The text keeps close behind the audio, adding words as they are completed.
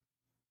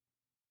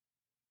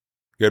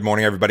Good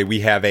morning, everybody. We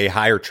have a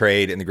higher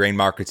trade in the grain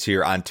markets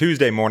here on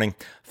Tuesday morning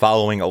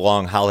following a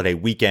long holiday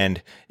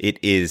weekend. It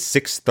is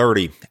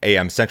 6:30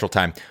 a.m. Central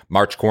Time.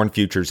 March corn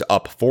futures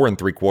up 4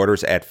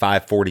 3/4 at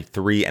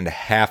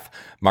 543.5.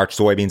 March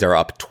soybeans are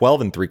up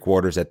 12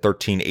 3/4 at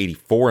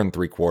 1384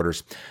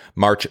 3/4.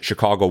 March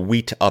Chicago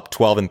wheat up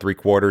 12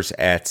 3/4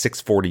 at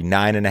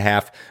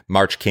 649.5.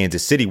 March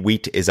Kansas City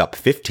wheat is up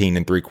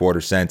 15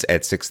 3/4 cents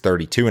at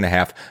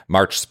 632.5.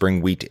 March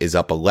spring wheat is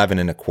up 11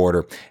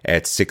 1/4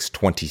 at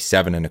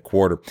 627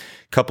 1/4.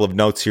 Couple of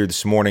notes here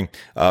this morning.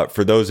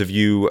 For those of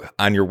you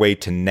on your way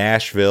to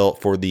Nashville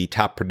for the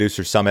Top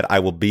Producer Summit, I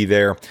will be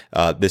there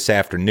this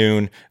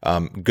afternoon.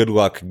 Good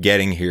luck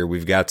getting here.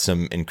 We've got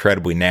some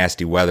incredibly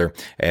nasty weather,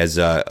 as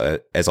a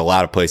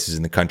lot of places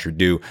in the country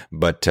do.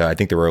 But I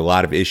think there were a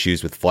lot of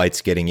issues with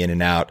flights getting in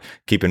and out.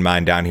 Keep in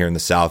mind, down here in the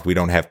South, we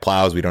don't have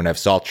plows, we don't have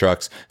salt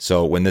trucks.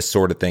 So when this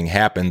sort of thing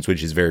happens,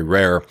 which is very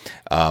rare,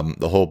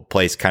 the whole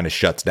place kind of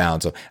shuts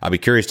down. So I'll be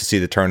curious to see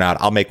the turnout.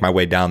 I'll make my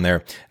way down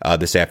there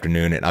this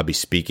afternoon, and I'll be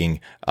speaking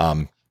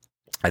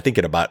I think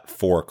at about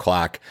 4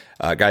 o'clock.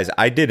 Guys,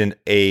 I did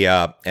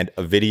a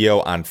video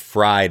on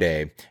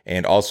Friday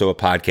and also a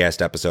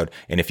podcast episode.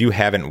 And if you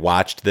haven't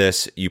watched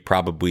this, you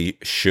probably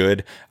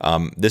should.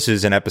 This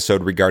is an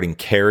episode regarding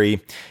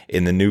carry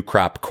in the new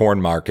crop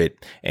corn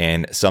market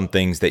and some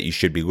things that you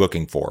should be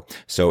looking for.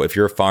 So if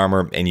you're a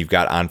farmer and you've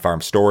got on-farm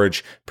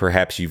storage,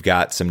 perhaps you've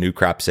got some new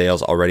crop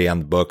sales already on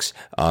the books,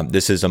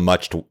 this is a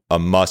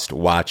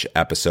must-watch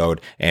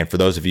episode. And for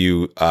those of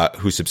you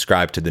who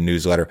subscribe to the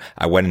newsletter,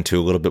 I went into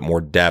a little bit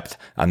more depth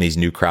on these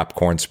new crop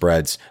corn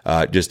spreads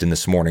just in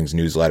this morning's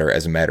newsletter,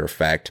 as a matter of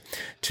fact.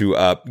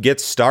 To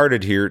get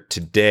started here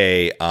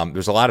today,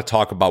 there's a lot of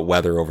talk about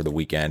weather over the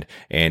weekend,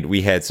 and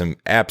we had some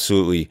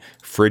absolutely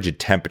frigid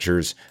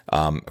temperatures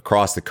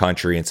across the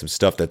country and some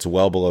stuff that's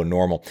well below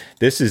normal.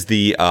 This is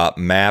the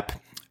map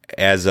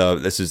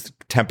this is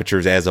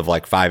temperatures as of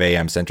like 5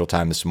 a.m. Central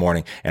Time this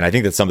morning. And I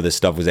think that some of this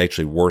stuff was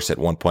actually worse at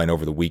one point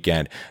over the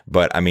weekend.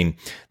 But I mean,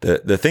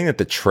 the thing that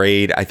the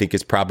trade I think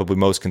is probably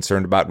most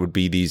concerned about would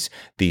be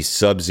these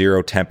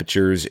sub-zero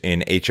temperatures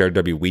in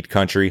HRW wheat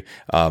country.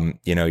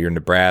 Your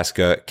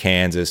Nebraska,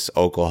 Kansas,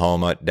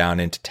 Oklahoma, down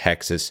into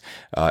Texas,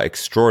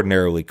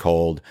 extraordinarily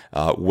cold,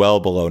 well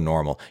below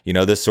normal.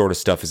 This sort of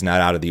stuff is not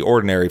out of the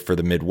ordinary for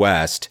the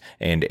Midwest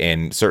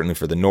and certainly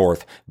for the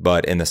North,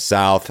 but in the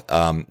South,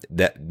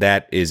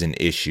 that is an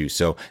issue.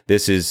 So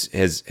this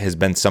has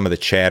been some of the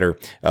chatter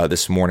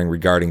this morning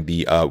regarding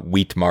the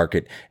wheat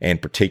market in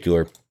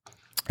particular.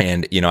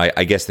 And,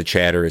 I guess the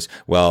chatter is,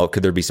 well,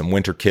 could there be some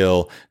winter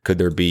kill? Could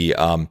there be,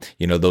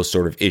 those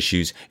sort of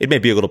issues? It may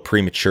be a little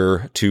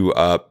premature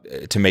to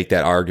make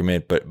that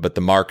argument, but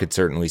the market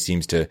certainly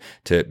seems to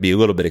be a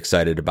little bit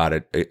excited about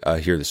it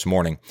here this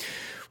morning.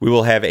 We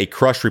will have a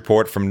crush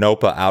report from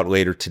NOPA out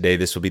later today.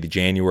 This will be the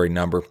January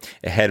number.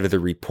 Ahead of the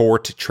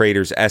report,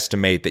 traders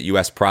estimate that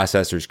U.S.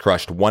 processors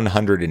crushed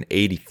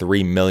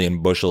 183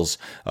 million bushels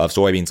of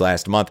soybeans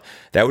last month.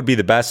 That would be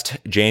the best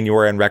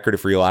January on record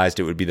if realized.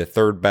 It would be the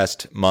third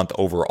best month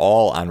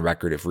overall on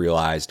record if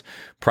realized.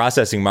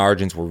 Processing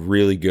margins were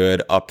really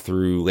good up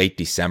through late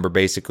December,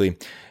 basically.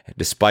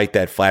 Despite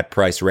that flat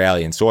price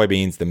rally in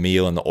soybeans, the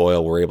meal and the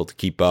oil were able to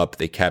keep up.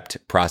 They kept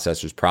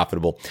processors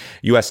profitable.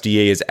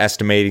 USDA is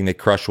estimating that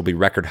crush will be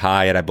record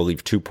high at, I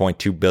believe,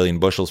 2.2 billion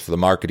bushels for the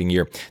marketing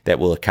year. That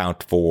will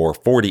account for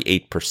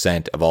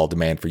 48% of all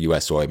demand for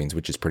U.S. soybeans,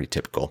 which is pretty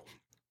typical.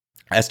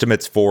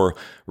 Estimates for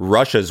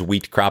Russia's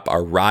wheat crop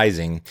are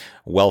rising.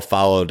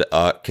 Well-followed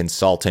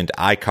consultant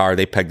ICAR,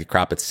 they pegged the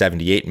crop at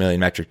 78 million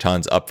metric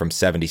tons, up from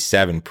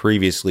 77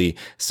 previously,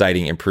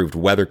 citing improved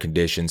weather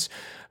conditions.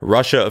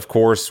 Russia, of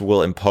course,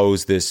 will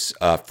impose this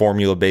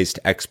formula-based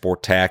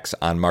export tax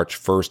on March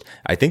 1st.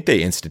 I think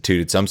they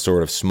instituted some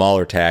sort of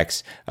smaller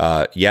tax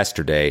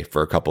yesterday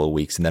for a couple of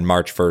weeks, and then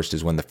March 1st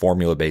is when the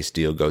formula-based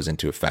deal goes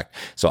into effect.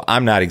 So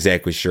I'm not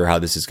exactly sure how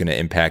this is going to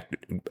impact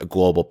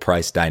global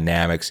price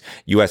dynamics.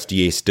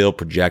 USDA still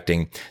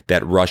projecting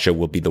that Russia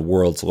will be the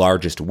world's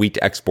largest wheat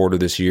exporter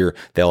this year.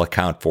 They'll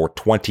account for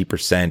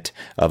 20%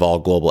 of all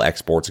global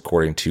exports,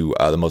 according to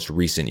the most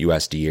recent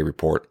USDA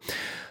report.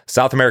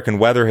 South American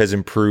weather has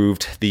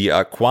improved.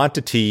 The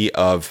quantity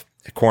of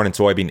corn and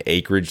soybean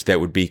acreage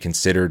that would be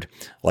considered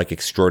like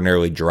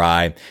extraordinarily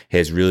dry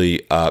has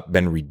really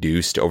been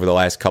reduced over the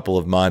last couple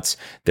of months.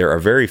 There are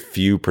very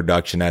few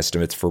production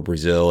estimates for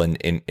Brazil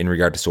in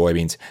regard to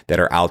soybeans that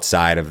are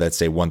outside of, let's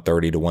say,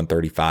 130 to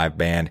 135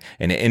 band.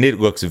 And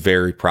it looks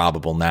very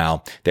probable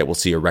now that we'll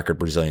see a record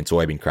Brazilian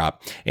soybean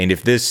crop. And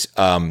if this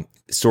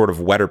sort of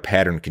wetter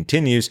pattern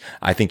continues,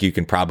 I think you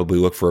can probably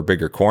look for a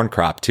bigger corn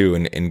crop too.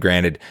 And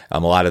granted, a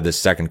lot of this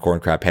second corn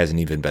crop hasn't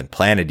even been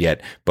planted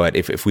yet. But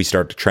if we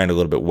start to trend a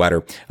little bit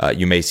wetter,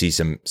 you may see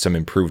some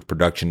improved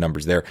production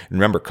numbers there. And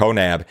remember,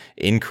 CONAB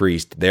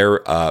increased their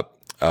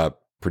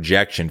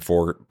projection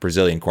for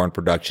Brazilian corn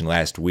production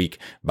last week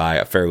by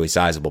a fairly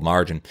sizable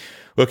margin.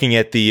 Looking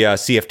at the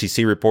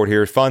CFTC report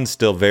here, funds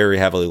still very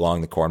heavily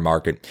long the corn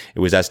market. It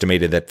was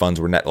estimated that funds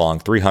were net long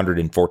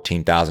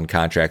 314,000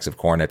 contracts of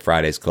corn at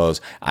Friday's close.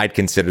 I'd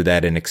consider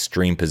that an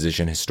extreme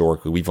position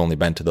historically. We've only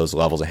been to those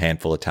levels a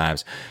handful of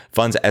times.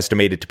 Funds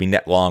estimated to be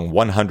net long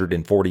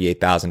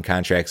 148,000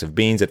 contracts of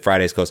beans at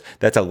Friday's close.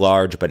 That's a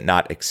large but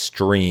not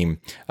extreme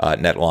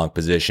net long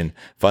position.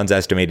 Funds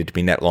estimated to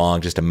be net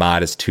long just a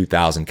modest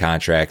 2,000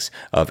 contracts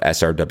of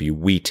SRW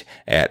wheat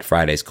at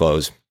Friday's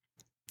close.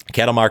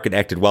 Cattle market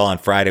acted well on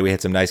Friday. We had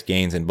some nice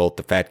gains in both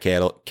the fat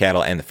cattle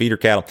and the feeder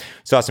cattle.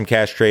 Saw some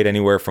cash trade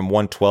anywhere from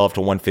 112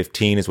 to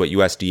 115 is what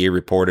USDA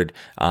reported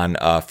on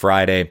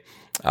Friday.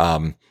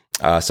 Some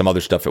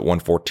other stuff at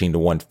 114 to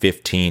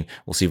 115.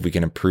 We'll see if we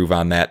can improve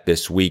on that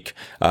this week.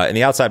 In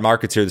the outside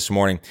markets here this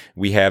morning,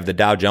 we have the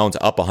Dow Jones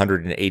up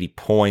 180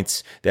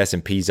 points. The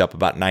S&P's up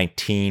about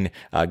 19.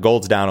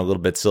 Gold's down a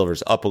little bit.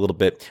 Silver's up a little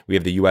bit. We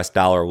have the US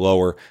dollar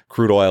lower.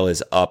 Crude oil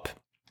is up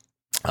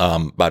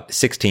about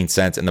 16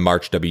 cents, in the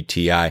March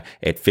WTI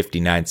at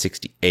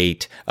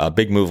 59.68.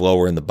 Big move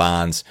lower in the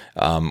bonds,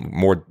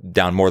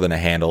 down more than a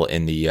handle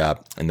in the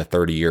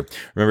 30-year.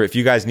 Remember, if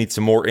you guys need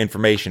some more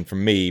information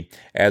from me,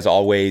 as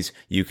always,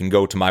 you can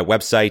go to my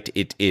website.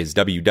 It is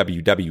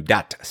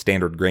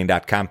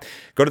www.standardgrain.com.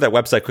 Go to that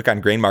website, click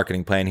on Grain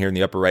Marketing Plan here in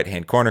the upper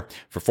right-hand corner.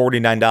 For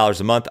 $49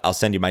 a month, I'll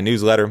send you my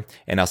newsletter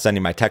and I'll send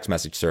you my text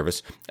message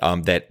service.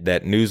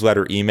 That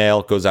newsletter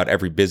email goes out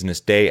every business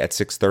day at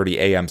 6:30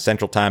 a.m.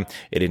 Central Time.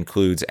 It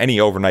includes any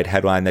overnight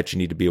headline that you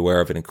need to be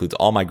aware of. It includes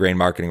all my grain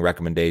marketing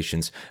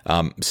recommendations,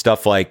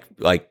 stuff like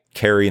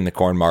carry in the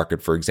corn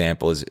market, for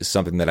example, is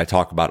something that I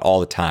talk about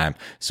all the time.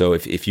 So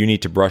if you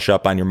need to brush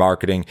up on your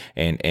marketing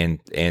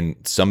and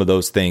some of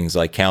those things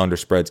like calendar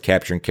spreads,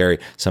 capture and carry,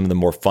 some of the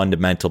more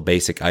fundamental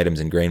basic items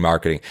in grain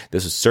marketing,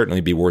 this would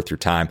certainly be worth your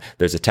time.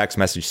 There's a text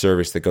message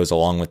service that goes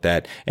along with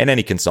that, and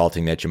any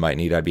consulting that you might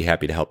need, I'd be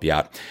happy to help you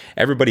out.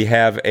 Everybody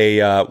have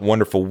a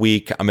wonderful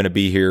week. I'm going to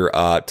be here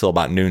till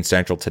about noon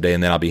Central today,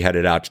 and then I'll be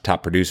headed out to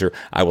Top Producer.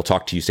 I will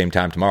talk to you same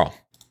time tomorrow.